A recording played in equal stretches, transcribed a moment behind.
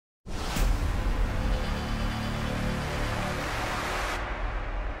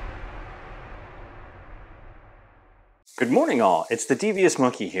Good morning all, it's the Devious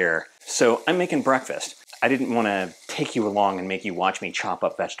Monkey here. So I'm making breakfast. I didn't want to take you along and make you watch me chop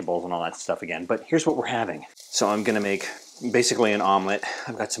up vegetables and all that stuff again, but here's what we're having. So I'm gonna make basically an omelet.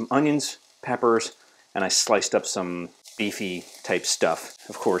 I've got some onions, peppers, and I sliced up some beefy type stuff.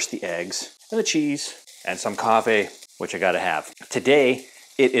 Of course, the eggs and the cheese and some coffee, which I gotta have. Today,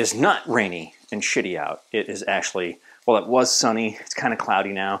 it is not rainy and shitty out. It is actually, well, it was sunny. It's kind of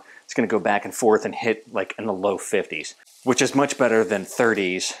cloudy now. It's gonna go back and forth and hit like in the low 50s, which is much better than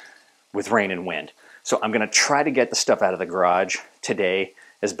 30s with rain and wind. So I'm gonna try to get the stuff out of the garage today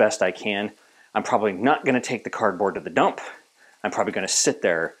as best I can. I'm probably not gonna take the cardboard to the dump. I'm probably gonna sit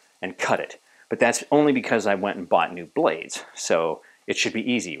there and cut it. But that's only because I went and bought new blades. So it should be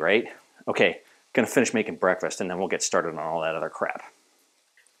easy, right? Okay, gonna finish making breakfast and then we'll get started on all that other crap.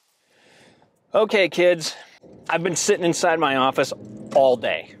 Okay, kids, I've been sitting inside my office all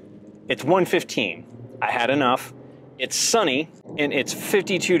day. It's 1:15. I had enough. It's sunny and it's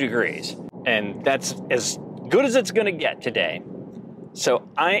 52 degrees. And that's as good as it's gonna get today. So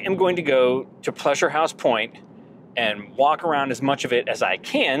I am going to go to Pleasure House Point and walk around as much of it as I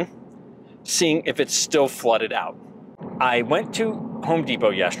can, seeing if it's still flooded out. I went to Home Depot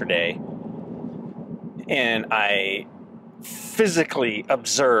yesterday and I physically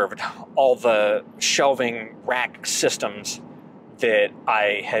observed all the shelving rack systems that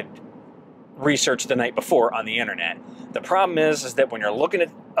I had researched the night before on the internet. The problem is that when you're looking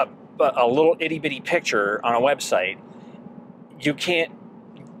at a little itty bitty picture on a website, you can't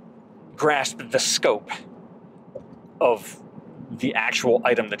grasp the scope of the actual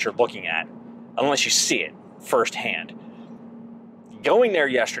item that you're looking at unless you see it firsthand. Going there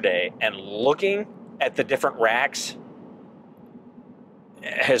yesterday and looking at the different racks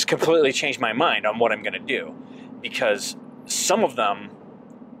has completely changed my mind on what I'm going to do, because some of them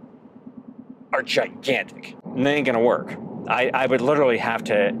are gigantic and they ain't going to work. I would literally have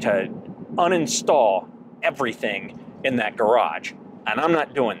to uninstall everything in that garage, and I'm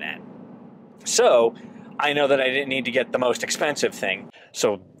not doing that. So I know that I didn't need to get the most expensive thing.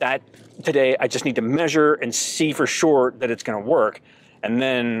 So that today I just need to measure and see for sure that it's going to work, and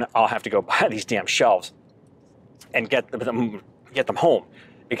then I'll have to go buy these damn shelves and get them home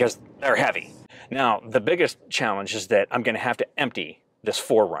because they're heavy. Now the biggest challenge is that I'm going to have to empty this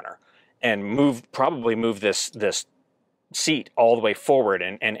Forerunner and probably move this seat all the way forward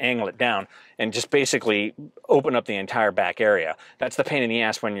and angle it down and just basically open up the entire back area. That's the pain in the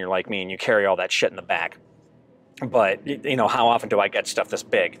ass when you're like me and you carry all that shit in the back. But you know, how often do I get stuff this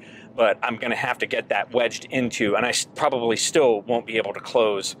big? But I'm gonna have to get that wedged into, and I probably still won't be able to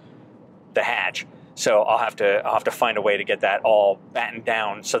close the hatch. So I'll have to find a way to get that all battened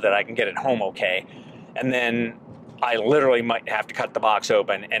down so that I can get it home okay. And then I literally might have to cut the box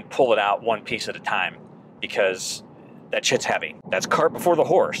open and pull it out one piece at a time, because that shit's heavy. That's cart before the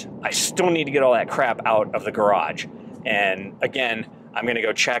horse. I still need to get all that crap out of the garage. And again, I'm gonna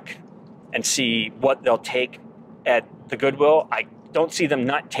go check and see what they'll take at the Goodwill. I don't see them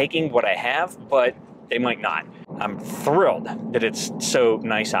not taking what I have, but they might not. I'm thrilled that it's so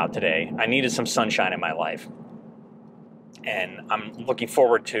nice out today. I needed some sunshine in my life. And I'm looking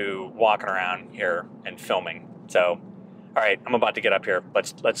forward to walking around here and filming. So, all right, I'm about to get up here.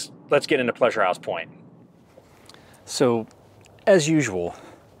 Let's get into Pleasure House Point. So, as usual,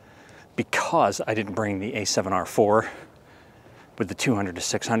 because I didn't bring the A7R4 with the 200 to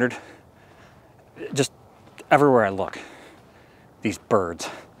 600, just everywhere I look, these birds,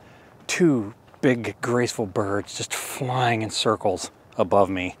 two big graceful birds just flying in circles above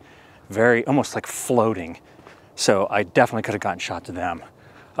me, almost like floating. So I definitely could have gotten shots of them.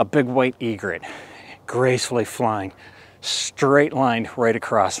 A big white egret, gracefully flying, straight lined right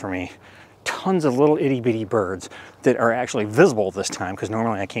across from me. Tons of little itty bitty birds that are actually visible this time, because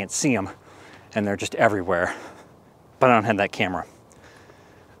normally I can't see them and they're just everywhere. But I don't have that camera.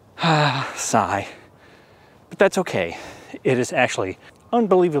 Sigh. But that's okay. It is actually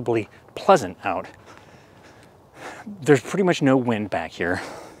unbelievably pleasant out. There's pretty much no wind back here.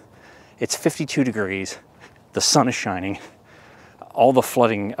 It's 52 degrees. The sun is shining. All the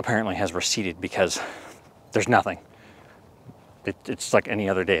flooding apparently has receded because there's nothing. It's like any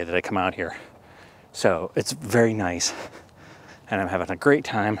other day that I come out here. So it's very nice. And I'm having a great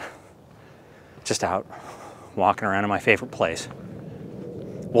time just out walking around in my favorite place.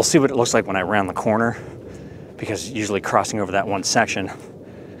 We'll see what it looks like when I round the corner, because usually crossing over that one section,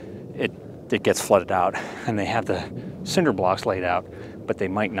 it gets flooded out, and they have the cinder blocks laid out, but they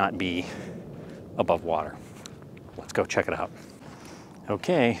might not be above water. Let's go check it out.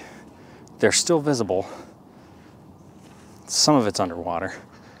 Okay, they're still visible. Some of it's underwater,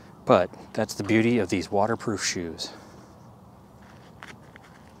 but that's the beauty of these waterproof shoes.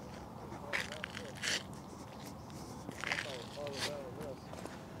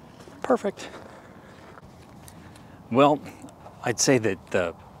 perfect. Well, I'd say that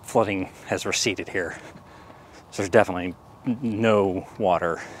the flooding has receded here. So there's definitely no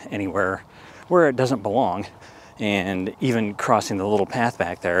water anywhere where it doesn't belong. And even crossing the little path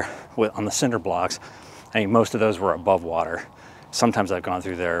back there on the cinder blocks, I mean, most of those were above water. Sometimes I've gone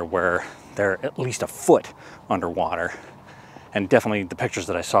through there where they're at least a foot underwater. And definitely the pictures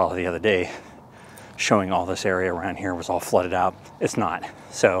that I saw the other day showing all this area around here was all flooded out. It's not.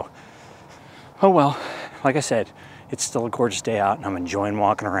 So, oh well, like I said, it's still a gorgeous day out and I'm enjoying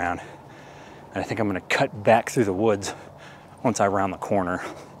walking around. And I think I'm gonna cut back through the woods once I round the corner,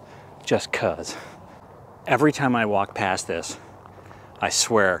 just cause. Every time I walk past this, I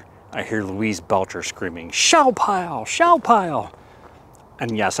swear I hear Louise Belcher screaming, "Shell pile, shell pile!"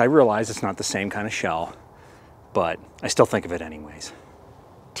 And yes, I realize it's not the same kind of shell, but I still think of it anyways.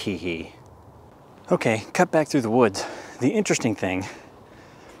 Tee-hee. Okay, cut back through the woods. The interesting thing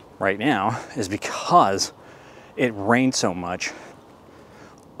right now is because it rained so much,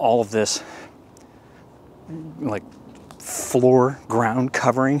 all of this like floor ground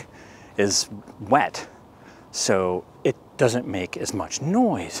covering is wet. So it doesn't make as much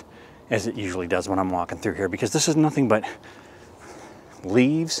noise as it usually does when I'm walking through here, because this is nothing but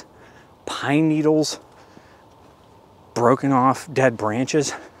leaves, pine needles, broken off dead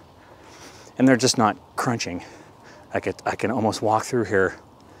branches, and they're just not crunching. I can almost walk through here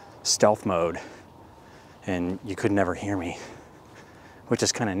stealth mode and you could never hear me, which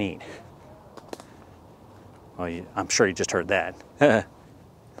is kind of neat. Well, I'm sure you just heard that.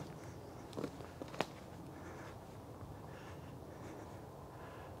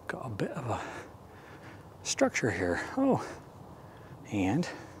 Got a bit of a structure here. Oh, and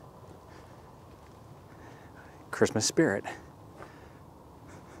Christmas spirit.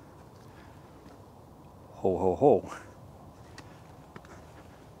 Ho, ho, ho.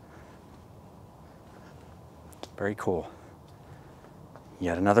 Very cool.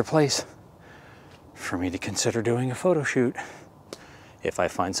 Yet another place for me to consider doing a photo shoot if I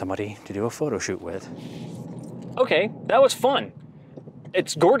find somebody to do a photo shoot with. Okay, that was fun.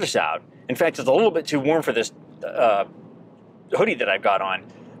 It's gorgeous out. In fact, it's a little bit too warm for this hoodie that I've got on.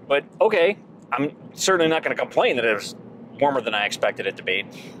 But okay, I'm certainly not going to complain that it was warmer than I expected it to be.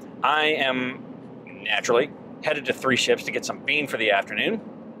 I am naturally headed to 3 Ships to get some bean for the afternoon.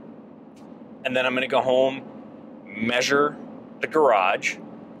 And then I'm going to go home, measure the garage,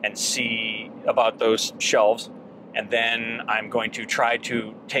 and see about those shelves. And then I'm going to try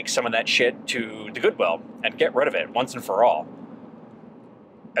to take some of that shit to the Goodwill and get rid of it once and for all.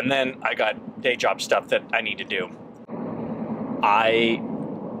 And then I got day job stuff that I need to do. I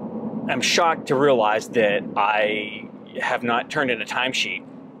am shocked to realize that I have not turned in a timesheet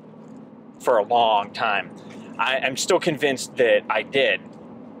for a long time. I'm still convinced that I did,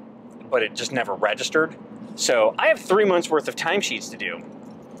 but it just never registered. So I have 3 months worth of timesheets to do.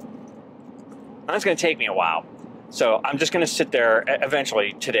 And that's going to take me a while. So I'm just going to sit there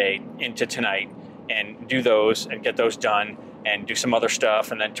eventually today into tonight and do those and get those done and do some other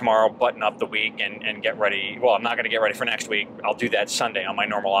stuff. And then tomorrow button up the week and get ready. Well, I'm not going to get ready for next week. I'll do that Sunday on my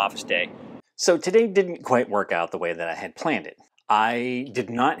normal office day. So today didn't quite work out the way that I had planned it. I did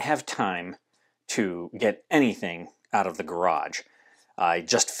not have time to get anything out of the garage. I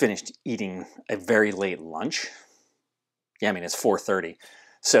just finished eating a very late lunch. Yeah, I mean, it's 4:30.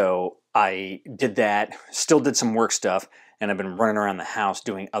 So I did that, still did some work stuff, and I've been running around the house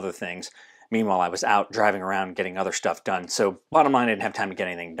doing other things. Meanwhile, I was out driving around getting other stuff done. So bottom line, I didn't have time to get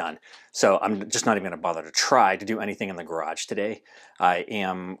anything done. So I'm just not even going to bother to try to do anything in the garage today. I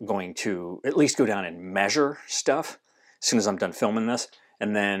am going to at least go down and measure stuff as soon as I'm done filming this.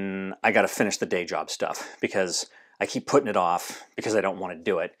 And then I got to finish the day job stuff because I keep putting it off because I don't want to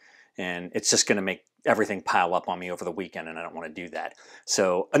do it. And it's just going to make everything pile up on me over the weekend, and I don't want to do that.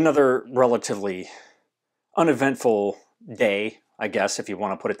 So another relatively uneventful day, I guess, if you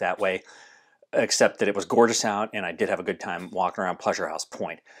want to put it that way, except that it was gorgeous out and I did have a good time walking around Pleasure House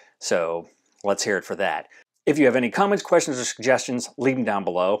Point. So let's hear it for that. If you have any comments, questions, or suggestions, leave them down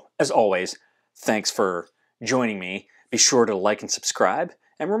below. As always, thanks for joining me. Be sure to like and subscribe.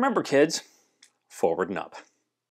 And remember, kids, forward and up.